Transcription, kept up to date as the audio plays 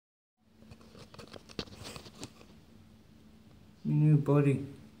You new buddy.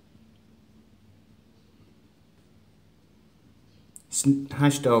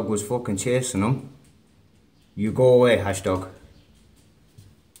 Hashtag was fucking chasing him. You go away, Hashtag.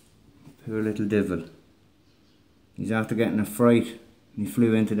 Poor little devil. He's after getting a fright and he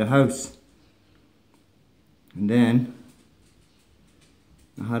flew into the house. And then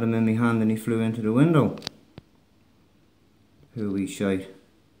I had him in my hand and he flew into the window. Poor wee shite.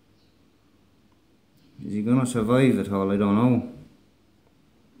 Is he gonna survive at all? I don't know.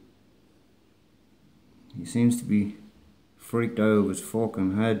 He seems to be freaked out of his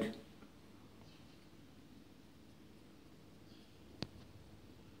fucking head.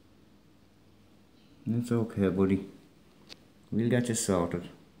 It's okay, buddy. We'll get you sorted.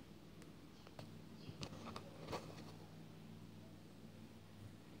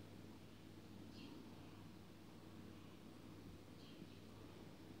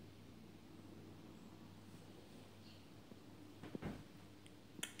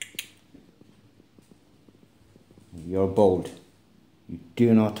 You're bold. You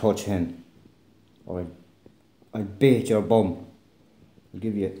do not touch him, or I'll bait your bum. I'll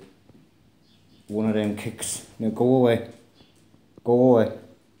give you one of them kicks. Now go away. Go away.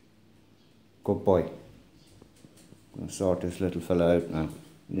 Good boy. I'm gonna sort this little fella out now.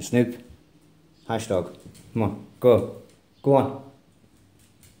 You snoop. Hashtag. Come on. Go. Go on.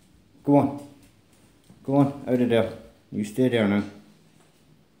 Go on. Go on. Out of there. You stay there now.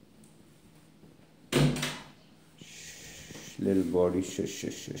 Little birdie, shush,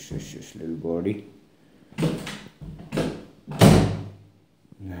 shush, shush, shush, shush, little birdie.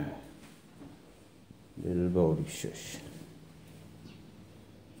 No. Little birdie, shush.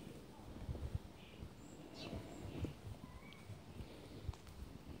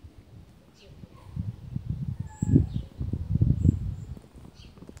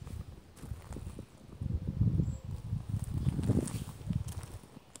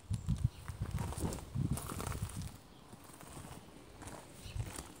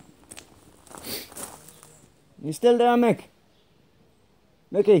 You still there, Mick?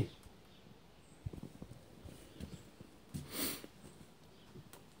 Mickey?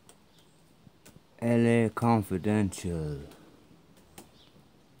 LA Confidential.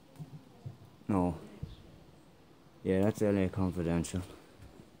 No. Yeah, that's LA Confidential.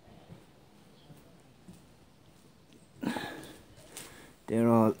 They're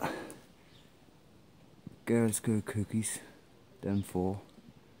all Girl Scout cookies. Them four.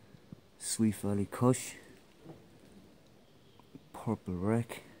 Sweet Valley Kush. Purple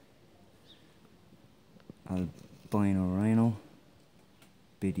Wreck, Albino Rhino,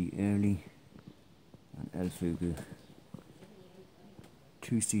 Biddy Early, and El Fugu.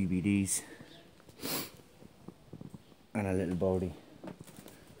 2 CBDs, and a little birdie.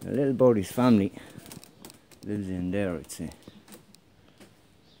 The little birdie's family lives in there, I'd say.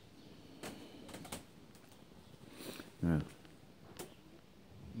 Now,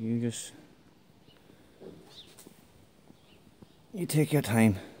 you take your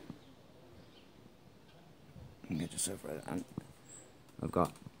time and get yourself right on. I've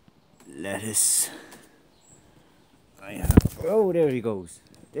got lettuce. Oh, there he goes.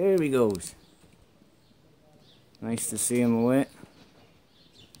 There he goes. Nice to see him away.